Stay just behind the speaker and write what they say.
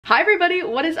Hi everybody,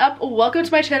 what is up? Welcome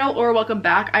to my channel, or welcome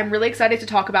back. I'm really excited to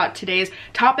talk about today's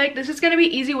topic. This is going to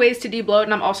be easy ways to debloat,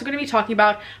 and I'm also going to be talking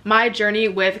about my journey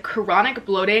with chronic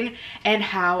bloating and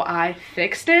how I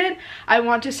fixed it. I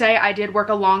want to say I did work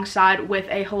alongside with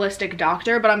a holistic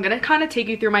doctor, but I'm going to kind of take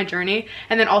you through my journey.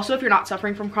 And then also, if you're not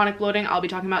suffering from chronic bloating, I'll be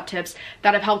talking about tips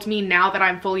that have helped me now that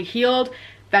I'm fully healed,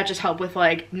 that just help with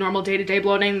like normal day-to-day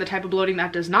bloating, the type of bloating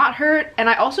that does not hurt. And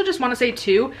I also just want to say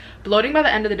too, bloating by the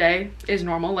end of the day is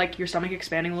normal, like your stomach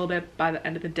expanding a little bit by the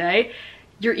end of the day.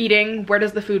 You're eating, where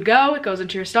does the food go? It goes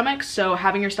into your stomach. So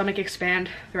having your stomach expand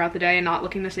throughout the day and not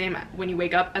looking the same when you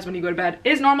wake up as when you go to bed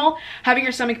is normal. Having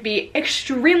your stomach be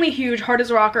extremely huge, hard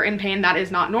as a rock, or in pain, that is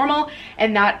not normal.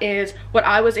 And that is what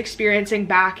I was experiencing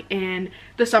back in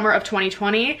the summer of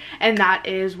 2020. And that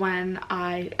is when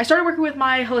I started working with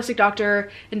my holistic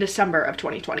doctor in December of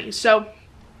 2020. So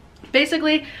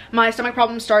basically my stomach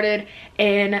problem started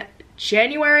in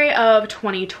January of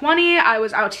 2020. I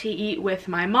was out to eat with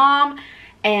my mom,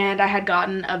 and I had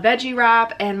gotten a veggie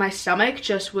wrap, and my stomach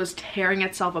just was tearing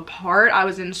itself apart. I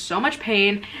was in so much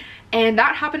pain, and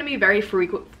that happened to me very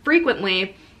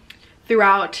frequently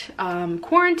throughout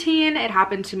quarantine. It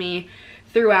happened to me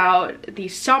throughout the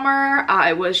summer.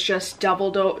 I was just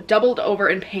doubled over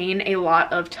in pain a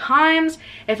lot of times.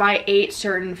 If I ate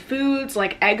certain foods,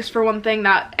 like eggs for one thing,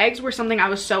 that eggs were something I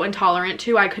was so intolerant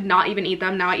to, I could not even eat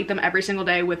them. Now I eat them every single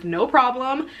day with no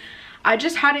problem. I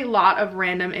just had a lot of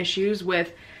random issues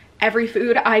with every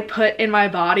food I put in my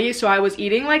body. So I was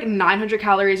eating like 900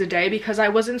 calories a day because I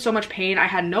was in so much pain. I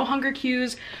had no hunger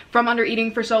cues from under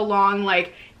eating for so long.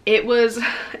 Like it was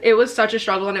such a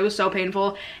struggle, and it was so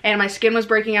painful, and my skin was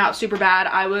breaking out super bad.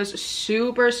 I was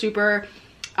super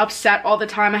upset all the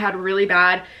time. I had really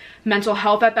bad mental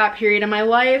health at that period in my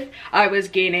life. I was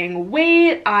gaining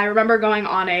weight. I remember going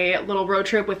on a little road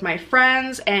trip with my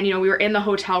friends, and you know, we were in the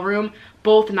hotel room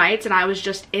both nights, and I was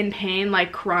just in pain,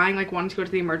 like crying, like wanting to go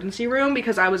to the emergency room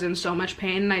because I was in so much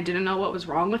pain and I didn't know what was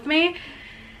wrong with me.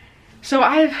 So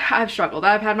I've struggled.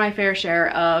 I've had my fair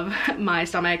share of my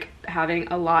stomach having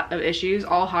a lot of issues.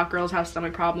 All hot girls have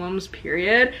stomach problems,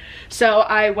 period. So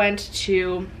I went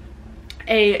to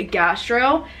a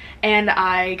gastro and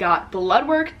I got blood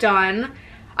work done.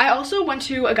 I also went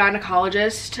to a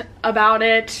gynecologist about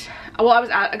it. Well, I was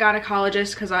at a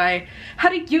gynecologist because I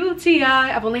had a UTI.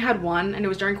 I've only had one, and it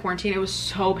was during quarantine. It was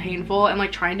so painful, and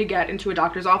like trying to get into a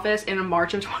doctor's office in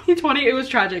March of 2020, it was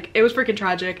tragic. It was freaking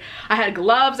tragic. I had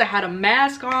gloves, I had a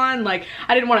mask on, like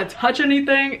I didn't want to touch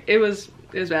anything. It was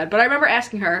bad. But I remember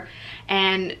asking her,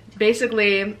 and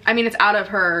basically, I mean, it's out of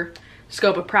her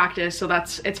scope of practice, so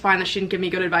it's fine that she didn't give me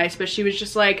good advice, but she was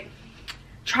just like,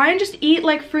 try and just eat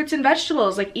like fruits and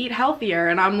vegetables, like eat healthier.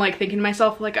 And I'm like thinking to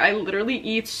myself, like I literally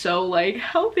eat so like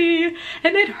healthy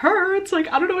and it hurts, like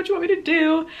I don't know what you want me to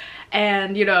do.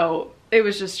 And you know, it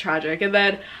was just tragic. And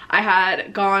then I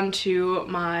had gone to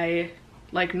my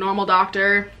like normal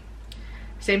doctor,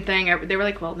 same thing. They were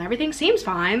like, well, everything seems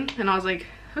fine. And I was like,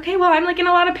 okay, well, I'm like in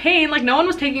a lot of pain. Like no one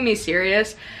was taking me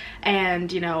serious.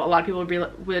 And you know, a lot of people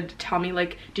would tell me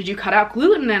like, did you cut out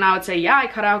gluten? And I would say, yeah, I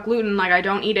cut out gluten, like I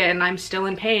don't eat it and I'm still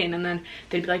in pain. And then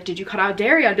they'd be like, did you cut out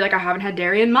dairy? I'd be like, I haven't had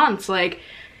dairy in months. Like,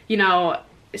 you know,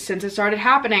 since it started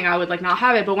happening, I would like not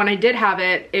have it, but when I did have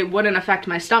it, it wouldn't affect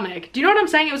my stomach. Do you know what I'm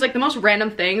saying? It was like the most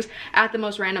random things at the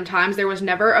most random times. There was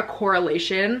never a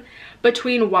correlation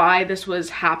between why this was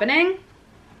happening.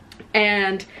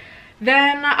 And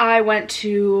then I went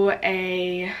to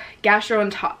a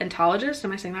gastroenterologist,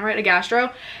 am I saying that right? A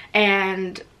gastro,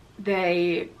 and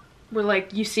they were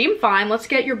like, you seem fine, let's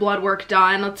get your blood work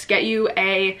done, let's get you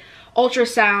a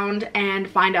ultrasound and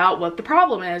find out what the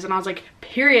problem is. And I was like,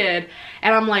 period.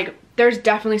 And I'm like, there's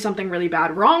definitely something really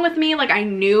bad wrong with me. Like I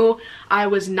knew I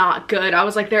was not good. I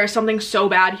was like, there is something so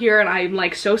bad here, and I'm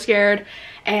like so scared.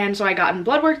 And so I got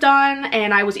blood work done,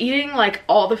 and I was eating like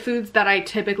all the foods that I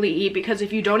typically eat, because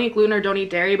if you don't eat gluten or don't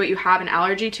eat dairy but you have an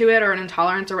allergy to it or an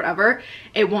intolerance or whatever,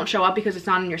 it won't show up because it's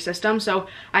not in your system. So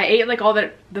I ate like all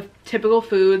the typical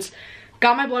foods,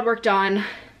 got my blood work done,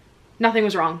 nothing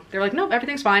was wrong. They're like, nope,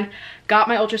 everything's fine. Got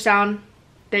my ultrasound,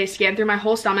 they scanned through my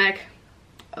whole stomach,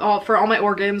 for all my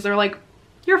organs. They're like,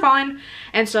 you're fine.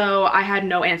 And so I had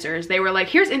no answers. They were like,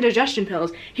 here's indigestion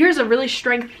pills, here's a really really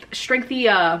strong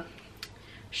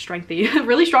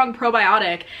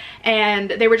probiotic,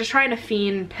 and they were just trying to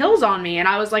fiend pills on me. And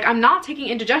I was like, I'm not taking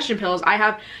indigestion pills. I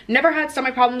have never had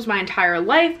stomach problems my entire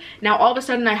life. Now all of a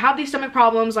sudden I have these stomach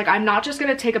problems. Like I'm not just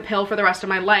gonna take a pill for the rest of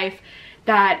my life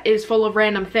that is full of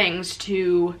random things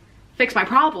to fix my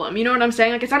problem. You know what I'm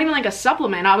saying? Like it's not even like a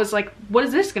supplement. I was like, what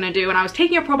is this gonna do? And I was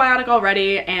taking a probiotic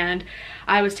already, and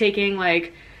I was taking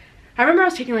like I remember I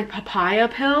was taking like papaya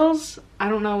pills. I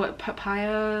don't know what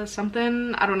papaya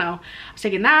something, I don't know. I was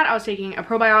taking that, I was taking a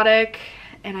probiotic,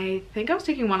 and I think I was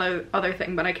taking one other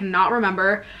thing, but I cannot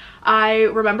remember. I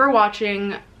remember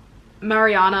watching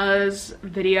Mariana's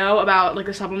video about like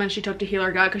the supplements she took to heal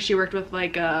her gut, because she worked with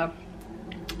like a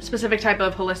specific type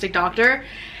of holistic doctor,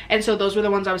 and so those were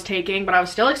the ones I was taking, but I was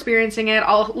still experiencing it.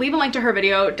 I'll leave a link to her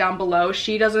video down below.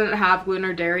 She doesn't have gluten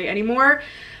or dairy anymore,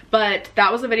 but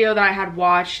that was the video that I had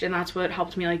watched, and that's what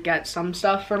helped me like get some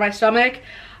stuff for my stomach.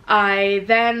 I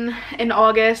then, in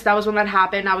August, that was when that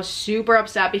happened, I was super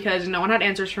upset because no one had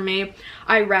answers for me.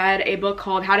 I read a book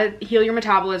called How to Heal Your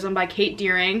Metabolism by Kate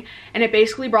Deering, and it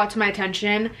basically brought to my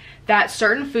attention that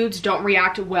certain foods don't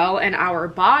react well in our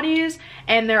bodies,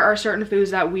 and there are certain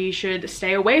foods that we should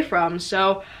stay away from.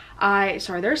 So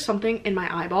sorry, there's something in my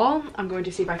eyeball. I'm going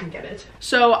to see if I can get it.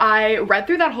 So I read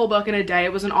through that whole book in a day.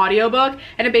 It was an audiobook,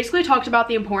 and it basically talked about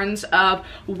the importance of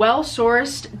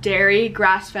well-sourced dairy,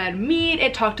 grass-fed meat.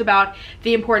 It talked about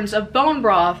the importance of bone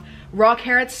broth, raw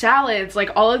carrot salads,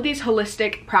 like all of these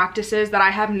holistic practices that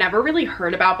I have never really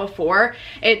heard about before.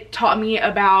 It taught me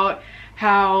about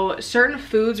how certain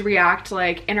foods react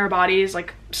like in our bodies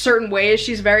like certain ways.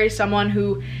 She's very someone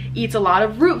who eats a lot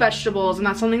of root vegetables, and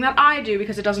that's something that I do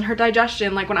because it doesn't hurt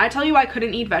digestion. Like when I tell you I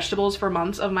couldn't eat vegetables for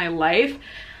months of my life,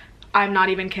 I'm not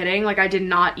even kidding. Like I did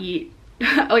not eat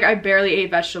like I barely ate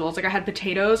vegetables. Like I had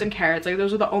potatoes and carrots, like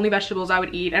those were the only vegetables I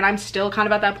would eat, and I'm still kind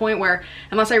of at that point where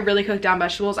unless I really cook down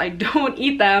vegetables, I don't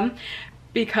eat them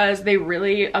because they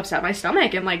really upset my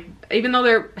stomach. And like even though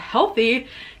they're healthy,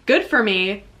 good for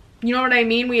me, you know what I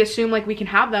mean? We assume like we can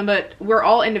have them, but we're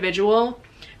all individual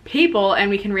people and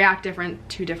we can react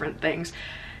to different things.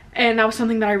 And that was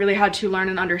something that I really had to learn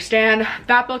and understand.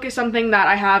 That book is something that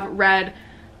I have read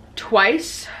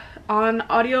twice on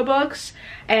audiobooks,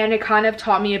 and it kind of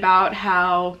taught me about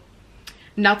how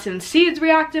nuts and seeds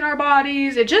react in our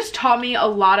bodies. It just taught me a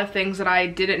lot of things that I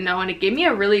didn't know, and it gave me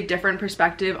a really different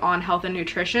perspective on health and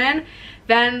nutrition.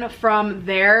 Then from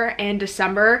there in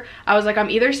December, I was like, I'm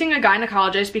either seeing a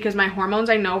gynecologist because my hormones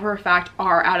I know for a fact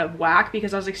are out of whack,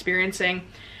 because I was experiencing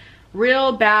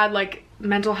real bad like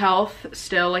mental health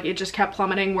still. Like it just kept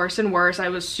plummeting worse and worse. I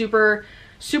was super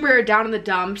down in the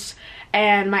dumps,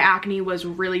 and my acne was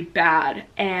really bad,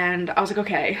 and I was like,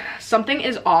 okay, something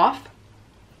is off.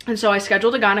 And so I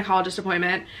scheduled a gynecologist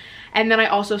appointment, and then I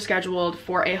also scheduled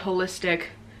for a holistic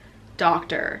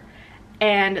doctor.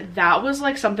 And that was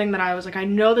like something that I was like, I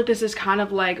know that this is kind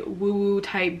of like woo-woo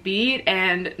type beat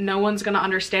and no one's gonna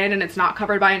understand, and it's not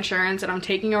covered by insurance, and I'm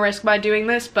taking a risk by doing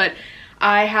this, but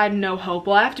I had no hope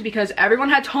left because everyone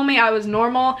had told me I was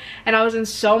normal, and I was in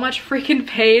so much freaking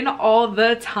pain all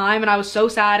the time, and I was so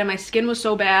sad, and my skin was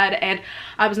so bad, and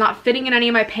I was not fitting in any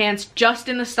of my pants, just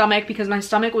in the stomach, because my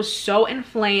stomach was so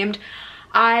inflamed.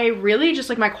 I really just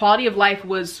like my quality of life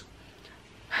was,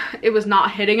 it was not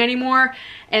hitting anymore.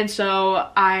 And so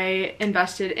I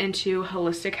invested into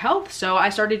holistic health. So I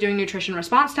started doing nutrition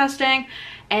response testing,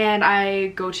 and I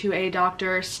go to a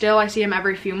doctor still. I see him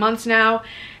every few months now,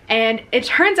 and it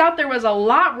turns out there was a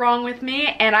lot wrong with me,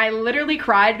 and I literally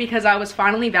cried because I was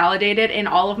finally validated in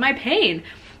all of my pain.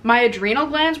 My adrenal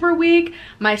glands were weak,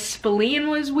 my spleen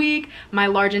was weak, my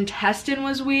large intestine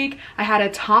was weak, I had a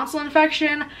tonsil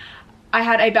infection, I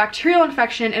had a bacterial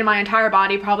infection in my entire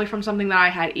body, probably from something that I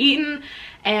had eaten,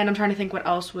 and I'm trying to think what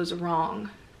else was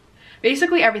wrong.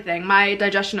 Basically everything. My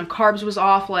digestion of carbs was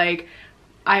off, like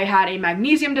I had a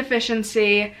magnesium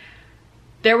deficiency.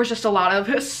 There was just a lot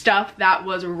of stuff that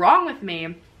was wrong with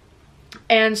me.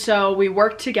 And so we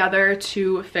worked together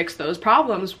to fix those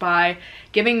problems by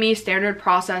giving me standard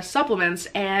processed supplements,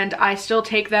 and I still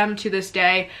take them to this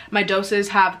day. My doses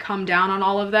have come down on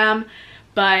all of them,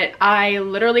 but I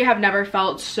literally have never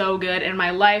felt so good in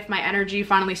my life. My energy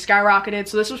finally skyrocketed.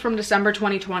 So this was from December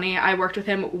 2020. I worked with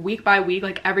him week by week,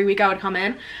 like every week I would come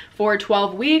in for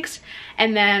 12 weeks.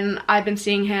 And then I've been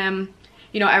seeing him,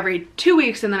 you know, every 2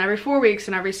 weeks, and then every 4 weeks,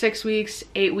 and every 6 weeks,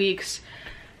 8 weeks.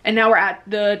 And now we're at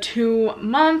the 2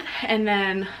 month, and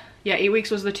then yeah, 8 weeks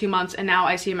was the 2 months, and now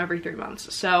I see him every 3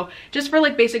 months. So just for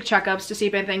like basic checkups to see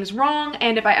if anything's wrong,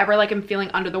 and if I ever like am feeling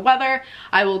under the weather,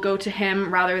 I will go to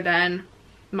him rather than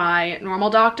my normal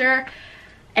doctor.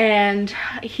 And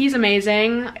he's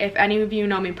amazing. If any of you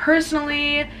know me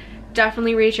personally,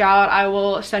 definitely reach out. I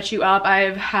will set you up.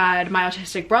 I've had my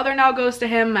autistic brother now goes to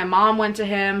him, my mom went to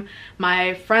him,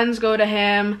 my friends go to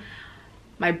him,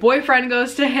 my boyfriend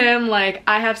goes to him. Like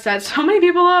I have set so many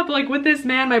people up like with this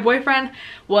man. My boyfriend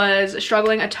was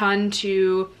struggling a ton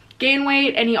to gain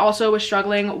weight, and he also was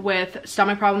struggling with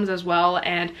stomach problems as well,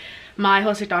 and my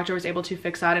holistic doctor was able to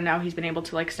fix that, and now he's been able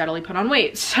to like steadily put on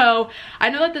weight. So I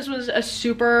know that this was a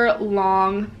super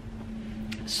long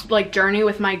like journey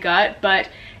with my gut, but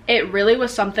it really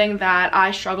was something that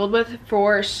I struggled with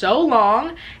for so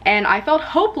long and I felt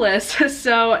hopeless.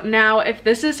 So now if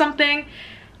this is something,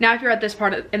 now if you're at this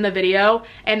part in the video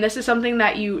and this is something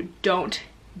that you don't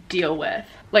deal with,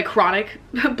 like chronic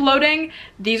bloating,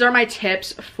 these are my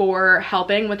tips for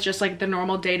helping with just like the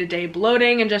normal day-to-day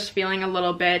bloating and just feeling a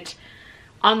little bit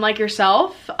unlike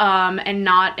yourself, and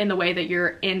not in the way that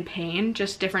you're in pain.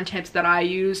 Just different tips that I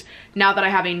use now that I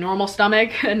have a normal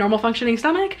stomach, a normal functioning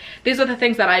stomach. These are the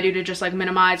things that I do to just like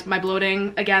minimize my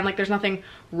bloating. Again, like there's nothing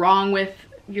wrong with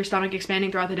your stomach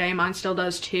expanding throughout the day. Mine still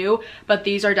does too, but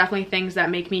these are definitely things that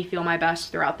make me feel my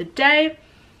best throughout the day.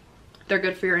 They're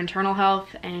good for your internal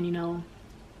health and, you know,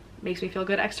 makes me feel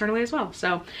good externally as well.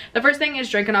 So the first thing is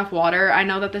drink enough water. I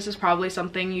know that this is probably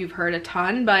something you've heard a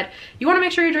ton, but you want to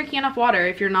make sure you're drinking enough water.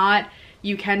 If you're not,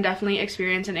 you can definitely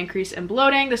experience an increase in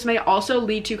bloating. This may also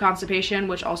lead to constipation,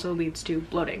 which also leads to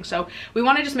bloating. So we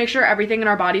want to just make sure everything in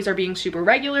our bodies are being super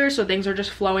regular, so things are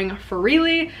just flowing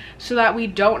freely so that we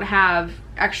don't have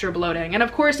extra bloating. And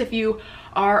of course, if you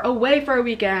are away for a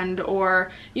weekend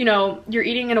or, you know, you're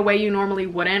eating in a way you normally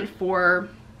wouldn't for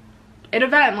an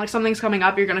event, like something's coming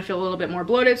up, you're gonna feel a little bit more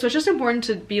bloated. So it's just important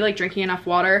to be like drinking enough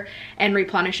water and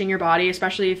replenishing your body,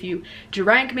 especially if you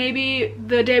drank maybe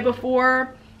the day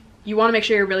before. You want to make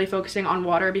sure you're really focusing on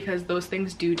water because those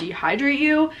things do dehydrate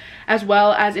you, as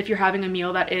well as if you're having a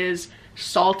meal that is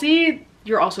salty,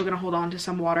 you're also going to hold on to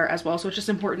some water as well. So it's just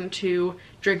important to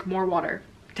drink more water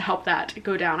to help that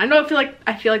go down. I know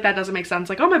I feel like that doesn't make sense.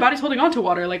 Like, oh, my body's holding on to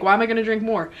water. Like, why am I going to drink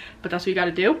more? But that's what you got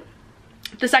to do.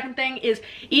 The second thing is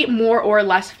eat more or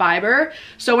less fiber.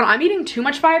 So when I'm eating too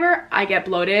much fiber, I get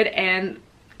bloated and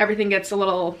everything gets a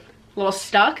little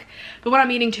stuck. But when I'm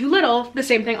eating too little, the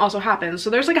same thing also happens. So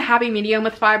there's like a happy medium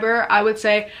with fiber. I would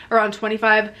say around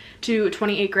 25 to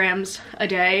 28 grams a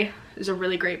day is a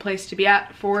really great place to be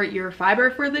at for your fiber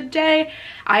for the day.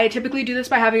 I typically do this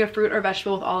by having a fruit or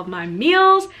vegetable with all of my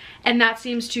meals, and that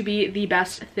seems to be the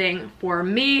best thing for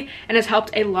me and has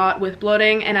helped a lot with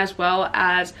bloating and as well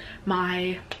as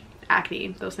my acne.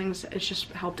 Those things, it's just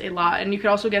helped a lot. And you could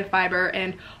also get fiber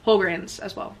and whole grains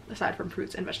as well, aside from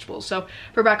fruits and vegetables. So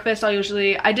for breakfast, I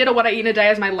did a what I eat in a day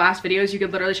as my last videos. You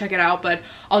could literally check it out, but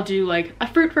I'll do like a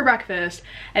fruit for breakfast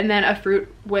and then a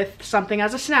fruit with something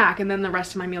as a snack, and then the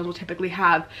rest of my meals will typically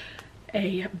have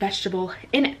a vegetable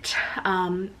in it.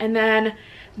 And then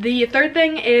the third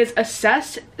thing is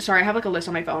assess, sorry, I have like a list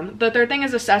on my phone. The third thing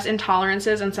is assess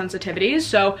intolerances and sensitivities.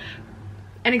 So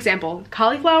an example,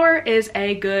 cauliflower is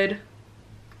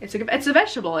it's a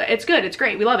vegetable. It's good, it's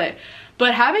great, we love it.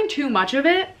 But having too much of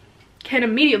it can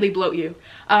immediately bloat you.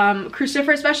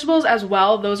 Cruciferous vegetables as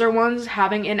well, those are ones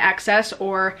having in excess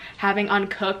or having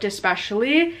uncooked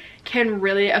especially can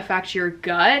really affect your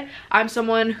gut. I'm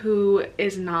someone who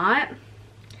is not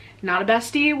a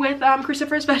bestie with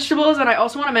cruciferous vegetables. And I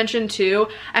also want to mention too,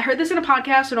 I heard this in a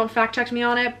podcast, so don't fact check me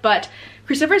on it, but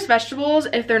cruciferous vegetables,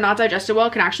 if they're not digested well,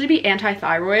 can actually be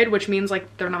anti-thyroid, which means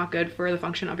like they're not good for the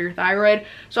function of your thyroid.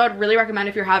 So I'd really recommend,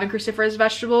 if you're having cruciferous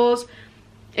vegetables,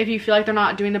 if you feel like they're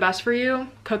not doing the best for you,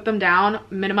 cook them down,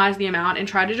 minimize the amount, and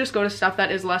try to just go to stuff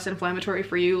that is less inflammatory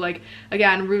for you. Like,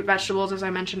 again, root vegetables, as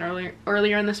I mentioned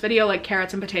earlier in this video, like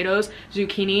carrots and potatoes,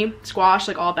 zucchini, squash,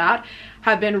 like all that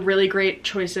have been really great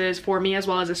choices for me, as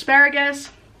well as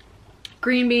asparagus,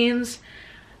 green beans.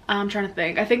 I'm trying to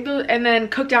think. And then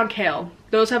cooked down kale.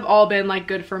 Those have all been like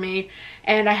good for me,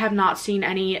 and I have not seen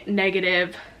any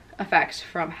negative effects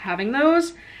from having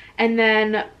those. And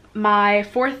then my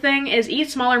fourth thing is eat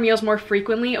smaller meals more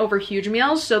frequently over huge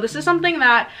meals. So this is something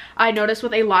that I notice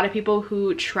with a lot of people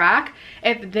who track.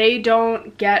 If they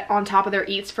don't get on top of their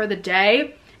eats for the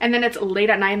day, and then it's late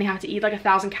at night and they have to eat like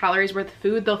 1,000 calories worth of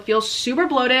food, they'll feel super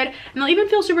bloated, and they'll even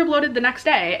feel super bloated the next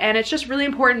day. And it's just really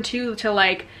important too to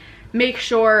like make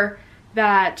sure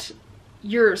that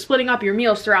you're splitting up your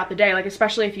meals throughout the day. Like,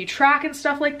 especially if you track and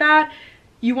stuff like that,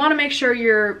 you want to make sure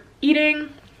you're eating.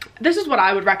 This is what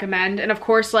I would recommend, and of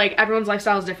course, like, everyone's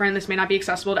lifestyle is different. This may not be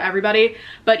accessible to everybody,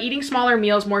 but eating smaller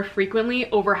meals more frequently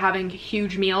over having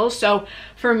huge meals. So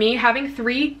for me, having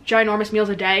 3 ginormous meals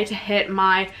a day to hit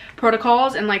my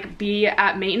protocols and like be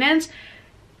at maintenance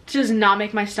does not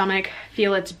make my stomach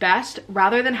feel its best,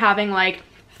 rather than having like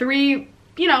 3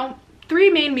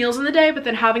 main meals in the day, but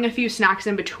then having a few snacks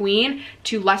in between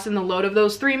to lessen the load of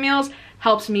those 3 meals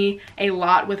helps me a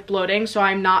lot with bloating, so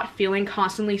I'm not feeling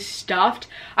constantly stuffed.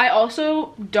 I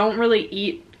also don't really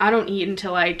eat. I don't eat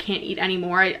until I can't eat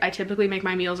anymore. I typically make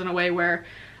my meals in a way where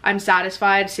I'm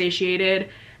satisfied, satiated,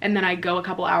 and then I go a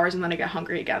couple hours and then I get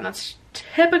hungry again. That's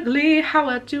typically how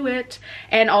I do it.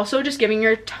 And also just giving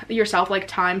yourself like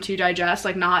time to digest,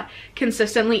 like not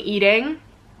consistently eating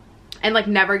and like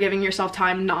never giving yourself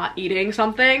time not eating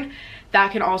something,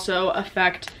 that can also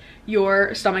affect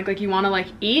your stomach. Like you want to like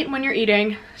eat when you're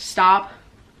eating, stop,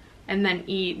 and then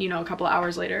eat, you know, a couple of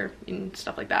hours later and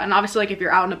stuff like that. And obviously like if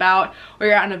you're out and about or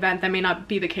you're at an event, that may not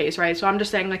be the case, right? So I'm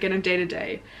just saying like in a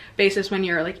day-to-day basis when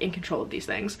you're like in control of these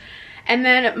things. And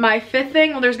then my fifth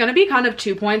thing, well, there's going to be kind of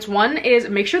 2 points. One is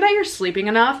make sure that you're sleeping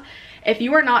enough. If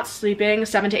you are not sleeping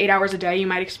 7 to 8 hours a day, you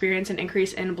might experience an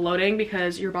increase in bloating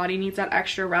because your body needs that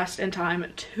extra rest and time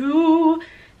to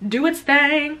do its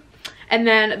thing. And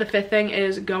then the fifth thing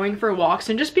is going for walks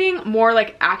and just being more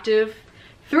like active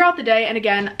throughout the day. And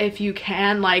again, if you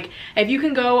can, like if you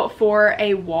can go for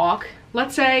a walk,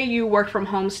 let's say you work from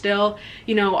home still,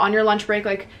 you know, on your lunch break,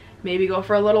 like maybe go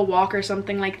for a little walk or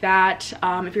something like that.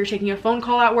 If you're taking a phone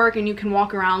call at work and you can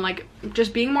walk around, like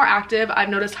just being more active, I've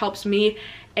noticed helps me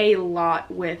a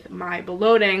lot with my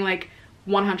bloating, like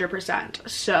 100%.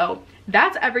 So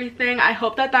that's everything. I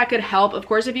hope that that could help. Of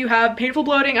course, if you have painful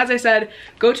bloating, as I said,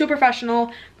 go to a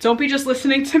professional. Don't be just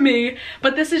listening to me.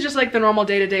 But this is just like the normal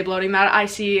day-to-day bloating that I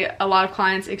see a lot of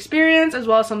clients experience, as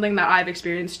well as something that I've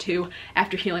experienced too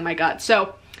after healing my gut.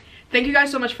 So thank you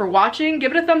guys so much for watching.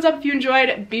 Give it a thumbs up if you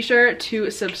enjoyed. Be sure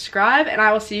to subscribe, and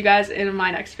I will see you guys in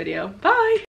my next video.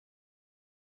 Bye!